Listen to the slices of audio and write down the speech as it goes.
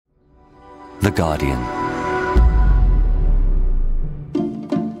The Guardian.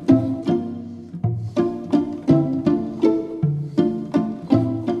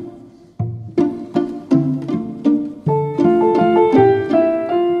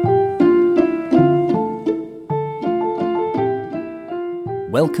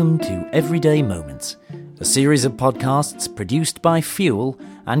 Welcome to Everyday Moments, a series of podcasts produced by Fuel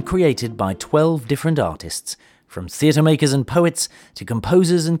and created by 12 different artists, from theatre makers and poets to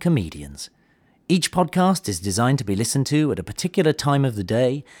composers and comedians. Each podcast is designed to be listened to at a particular time of the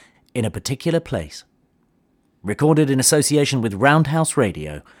day, in a particular place. Recorded in association with Roundhouse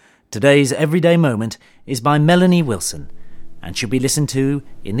Radio, today's Everyday Moment is by Melanie Wilson and should be listened to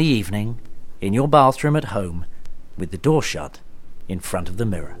in the evening, in your bathroom at home, with the door shut, in front of the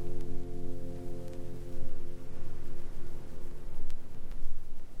mirror.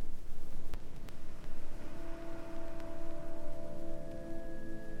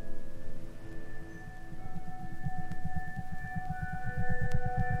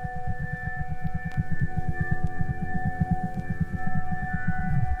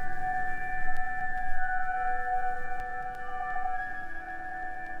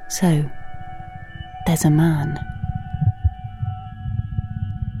 So, there's a man.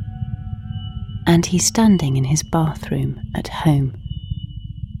 And he's standing in his bathroom at home,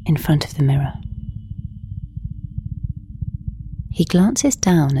 in front of the mirror. He glances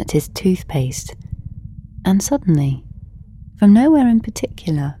down at his toothpaste, and suddenly, from nowhere in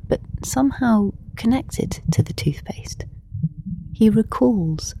particular, but somehow connected to the toothpaste, he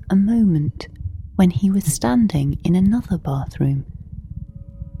recalls a moment when he was standing in another bathroom,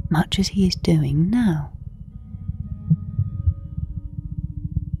 much as he is doing now.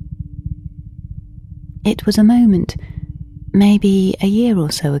 It was a moment, maybe a year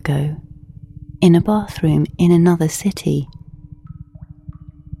or so ago, in a bathroom in another city.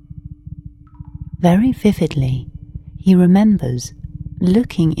 Very vividly, he remembers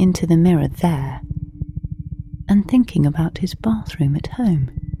looking into the mirror there and thinking about his bathroom at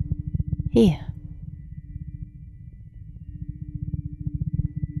home, here.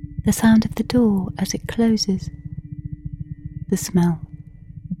 The sound of the door as it closes, the smell,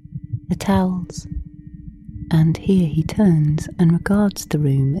 the towels, and here he turns and regards the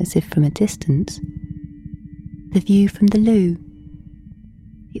room as if from a distance. The view from the loo,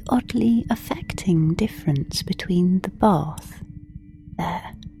 the oddly affecting difference between the bath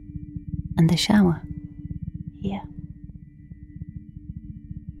there and the shower here.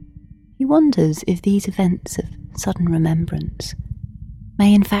 He wonders if these events of sudden remembrance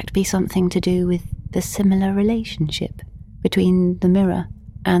may in fact be something to do with the similar relationship between the mirror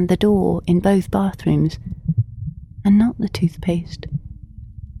and the door in both bathrooms, and not the toothpaste.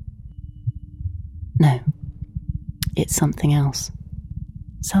 No, it's something else.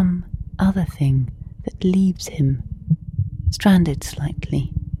 Some other thing that leaves him, stranded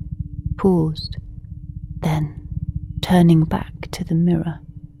slightly, paused, then turning back to the mirror.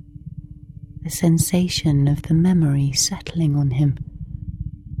 The sensation of the memory settling on him,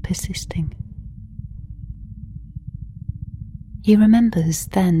 persisting. He remembers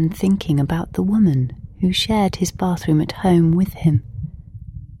then thinking about the woman who shared his bathroom at home with him,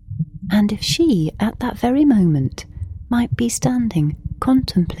 and if she, at that very moment, might be standing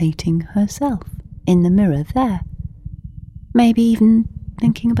contemplating herself in the mirror there, maybe even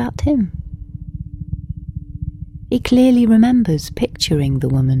thinking about him. He clearly remembers picturing the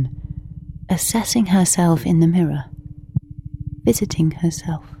woman, assessing herself in the mirror, visiting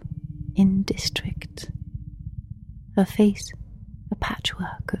herself in district, her face a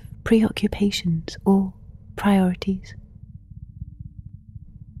patchwork of preoccupations or priorities.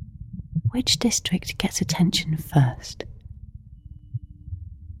 Which district gets attention first?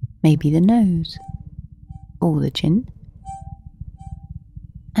 Maybe the nose, or the chin,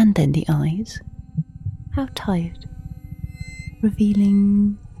 and then the eyes. How tired,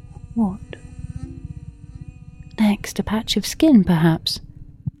 revealing what? Next, a patch of skin, perhaps,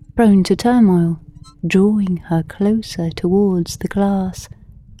 prone to turmoil, drawing her closer towards the glass,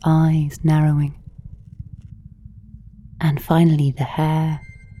 eyes narrowing. And finally the hair.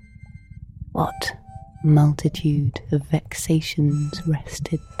 What multitude of vexations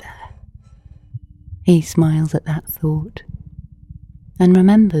rested there. He smiles at that thought, and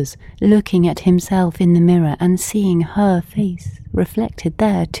remembers looking at himself in the mirror and seeing her face reflected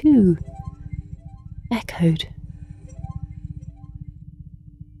there too, echoed.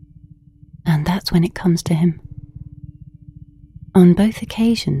 And that's when it comes to him. On both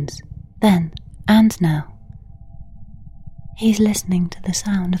occasions, then and now, he's listening to the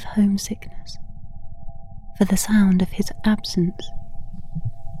sound of homesickness, for the sound of his absence,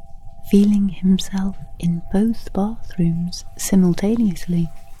 feeling himself in both bathrooms simultaneously,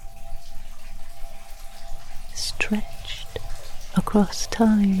 stretched across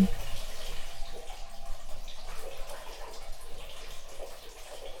time.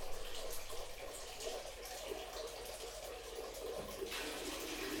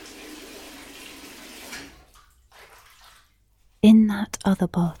 In that other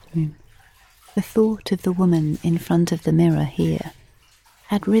bathroom, the thought of the woman in front of the mirror here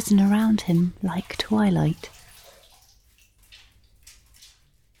had risen around him like twilight.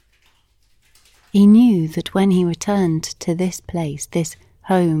 He knew that when he returned to this place, this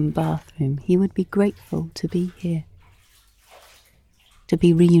home bathroom, he would be grateful to be here, to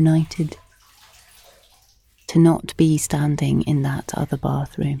be reunited, to not be standing in that other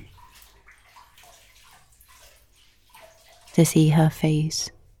bathroom, to see her face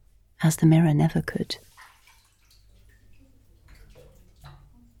as the mirror never could.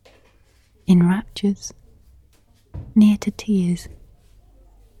 In raptures, near to tears,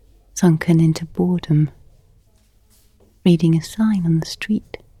 sunken into boredom, reading a sign on the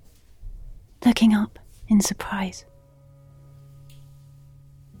street, looking up in surprise.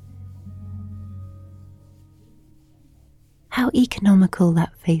 How economical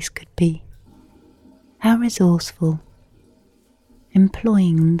that face could be, how resourceful,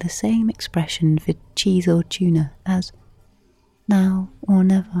 employing the same expression for cheese or tuna as now or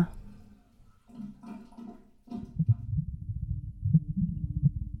never.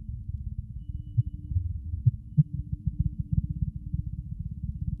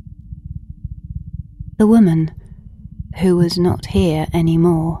 The woman, who was not here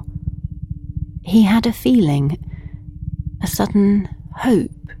anymore, he had a feeling, a sudden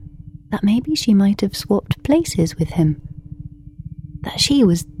hope that maybe she might have swapped places with him, that she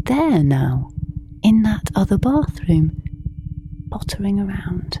was there now, in that other bathroom, pottering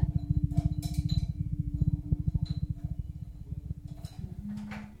around.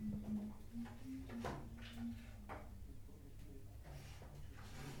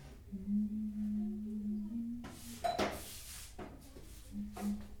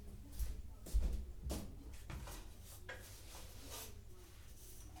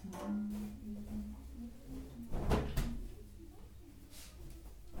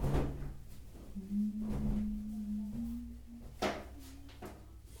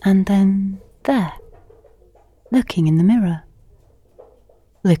 And then there, looking in the mirror,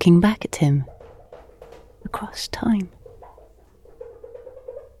 looking back at him, across time.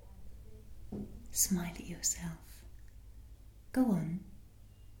 Smile at yourself. Go on.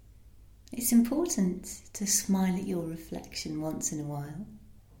 It's important to smile at your reflection once in a while.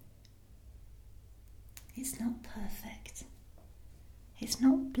 It's not perfect. It's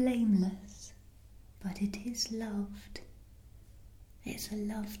not blameless, but it is loved. It's a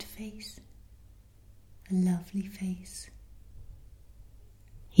loved face, a lovely face.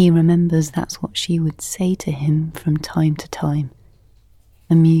 He remembers that's what she would say to him from time to time,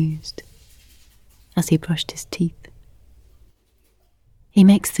 amused, as he brushed his teeth. He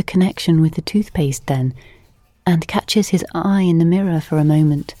makes the connection with the toothpaste then, and catches his eye in the mirror for a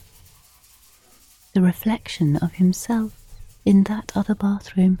moment. The reflection of himself in that other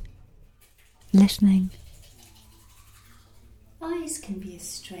bathroom, listening. Eyes can be a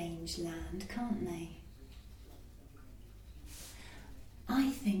strange land, can't they?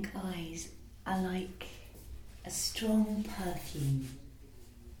 I think eyes are like a strong perfume.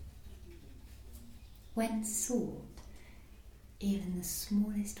 When sought, even the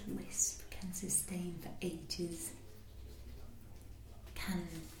smallest wisp can sustain for ages, can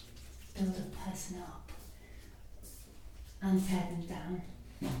build a person up and tear them down.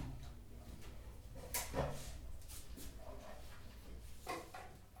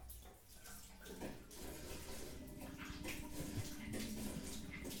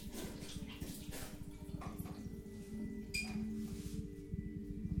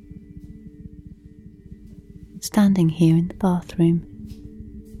 Standing here in the bathroom,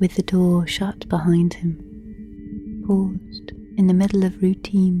 with the door shut behind him, paused in the middle of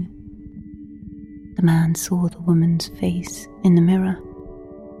routine, the man saw the woman's face in the mirror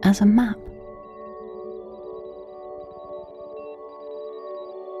as a map.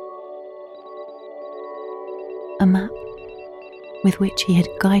 A map with which he had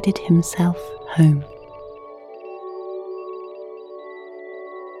guided himself home.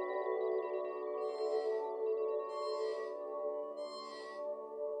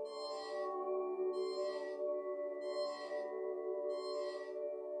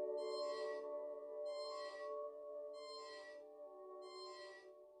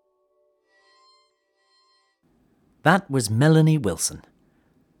 That was Melanie Wilson.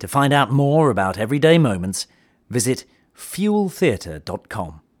 To find out more about Everyday Moments, visit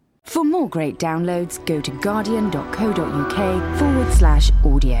fueltheatre.com. For more great downloads, go to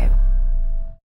guardian.co.uk/audio.